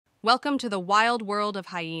Welcome to the wild world of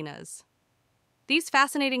hyenas. These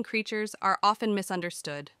fascinating creatures are often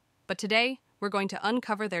misunderstood, but today we're going to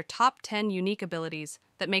uncover their top 10 unique abilities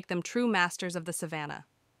that make them true masters of the savannah.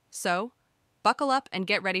 So, buckle up and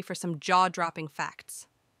get ready for some jaw-dropping facts.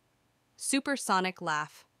 Supersonic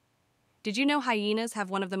laugh. Did you know hyenas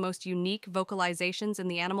have one of the most unique vocalizations in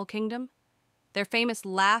the animal kingdom? Their famous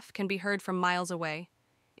laugh can be heard from miles away.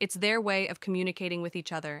 It's their way of communicating with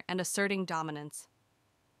each other and asserting dominance.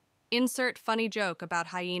 Insert funny joke about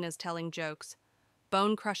hyenas telling jokes.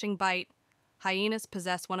 Bone-crushing bite. Hyenas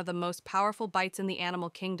possess one of the most powerful bites in the animal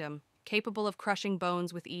kingdom, capable of crushing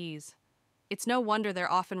bones with ease. It's no wonder they're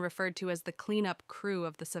often referred to as the cleanup crew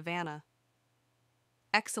of the savannah.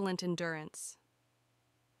 Excellent endurance.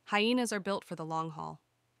 Hyenas are built for the long haul.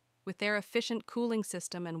 With their efficient cooling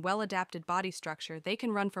system and well-adapted body structure, they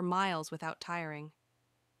can run for miles without tiring.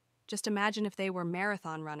 Just imagine if they were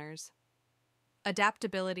marathon runners.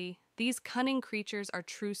 Adaptability. These cunning creatures are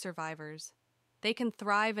true survivors. They can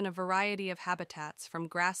thrive in a variety of habitats, from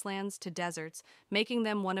grasslands to deserts, making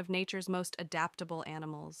them one of nature's most adaptable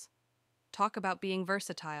animals. Talk about being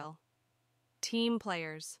versatile. Team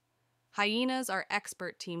players. Hyenas are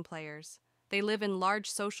expert team players. They live in large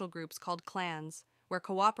social groups called clans, where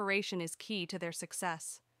cooperation is key to their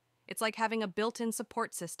success. It's like having a built-in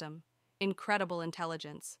support system. Incredible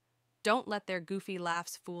intelligence. Don't let their goofy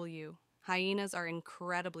laughs fool you. Hyenas are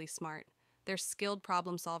incredibly smart. They're skilled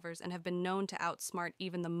problem solvers and have been known to outsmart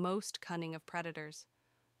even the most cunning of predators.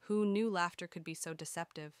 Who knew laughter could be so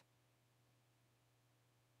deceptive?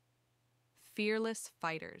 Fearless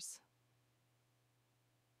fighters.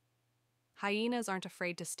 Hyenas aren't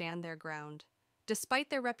afraid to stand their ground.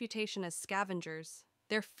 Despite their reputation as scavengers,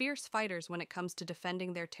 they're fierce fighters when it comes to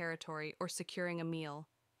defending their territory or securing a meal.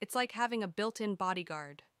 It's like having a built-in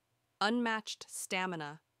bodyguard. Unmatched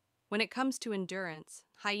stamina. When it comes to endurance,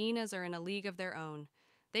 hyenas are in a league of their own.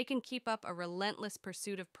 They can keep up a relentless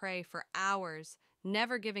pursuit of prey for hours,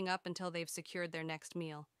 never giving up until they've secured their next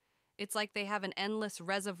meal. It's like they have an endless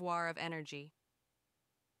reservoir of energy.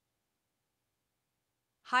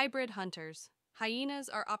 Hybrid hunters. Hyenas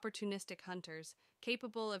are opportunistic hunters,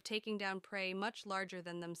 capable of taking down prey much larger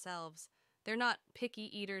than themselves. They're not picky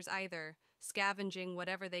eaters either, scavenging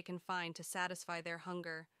whatever they can find to satisfy their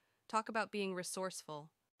hunger. Talk about being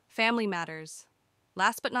resourceful. Family matters.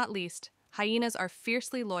 Last but not least, hyenas are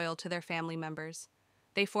fiercely loyal to their family members.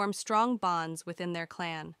 They form strong bonds within their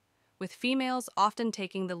clan, with females often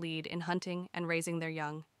taking the lead in hunting and raising their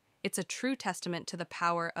young. It's a true testament to the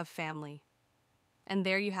power of family. And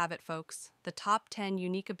there you have it, folks, the top 10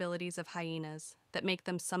 unique abilities of hyenas that make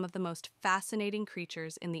them some of the most fascinating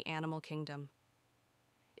creatures in the animal kingdom.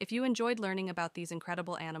 If you enjoyed learning about these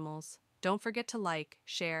incredible animals, don't forget to like,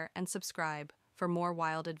 share, and subscribe for more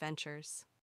wild adventures.